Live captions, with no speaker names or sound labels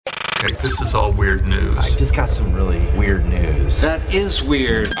Okay, this is all weird news. I just got some really weird news. That is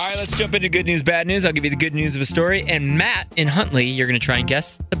weird. All right, let's jump into good news, bad news. I'll give you the good news of a story. And Matt in Huntley, you're going to try and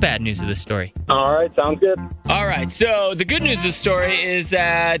guess the bad news of the story. All right, sounds good. All right, so the good news of the story is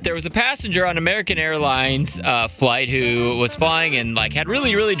that there was a passenger on American Airlines flight who was flying and had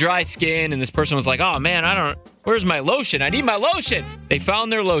really, really dry skin. And this person was like, oh, man, where's my lotion? I need my lotion. They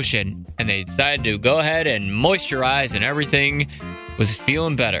found their lotion and they decided to go ahead and moisturize and everything was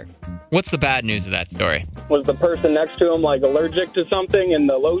feeling better. What's the bad news of that story? Was the person next to him allergic to something in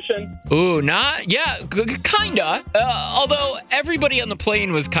the lotion? Ooh, kinda. Although everybody on the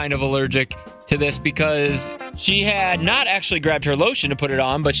plane was kind of allergic to this because she had not actually grabbed her lotion to put it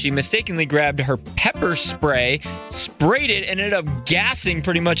on, but she mistakenly grabbed her pepper spray, sprayed it, and ended up gassing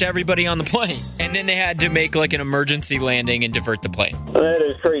pretty much everybody on the plane. And then they had to make an emergency landing and divert the plane. That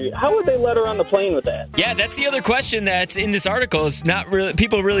is crazy. How would they let her on the plane with that? Yeah, that's the other question that's in this article. Is not really,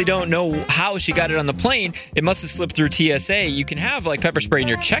 people really don't know how she got it on the plane. It must have slipped through TSA. You can have pepper spray in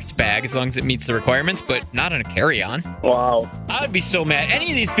your checked bag as long as it meets the requirements, but not in a carry-on. Wow. I would be so mad.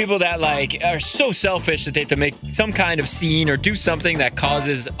 Any of these people that are so selfish that they have to make some kind of scene or do something that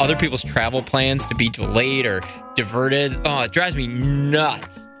causes other people's travel plans to be delayed or diverted. Oh, it drives me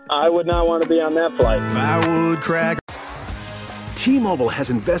nuts. I would not want to be on that flight. Firewood crack. T-Mobile has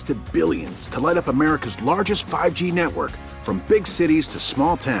invested billions to light up America's largest 5G network, from big cities to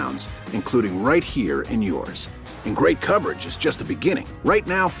small towns, including right here in yours. And great coverage is just the beginning. Right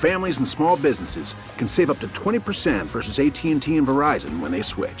now, families and small businesses can save up to 20% versus AT&T and Verizon when they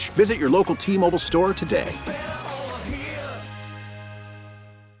switch. Visit your local T-Mobile store today.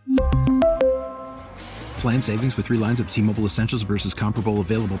 Plan savings with 3 lines of T-Mobile Essentials versus comparable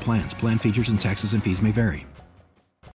available plans. Plan features and taxes and fees may vary.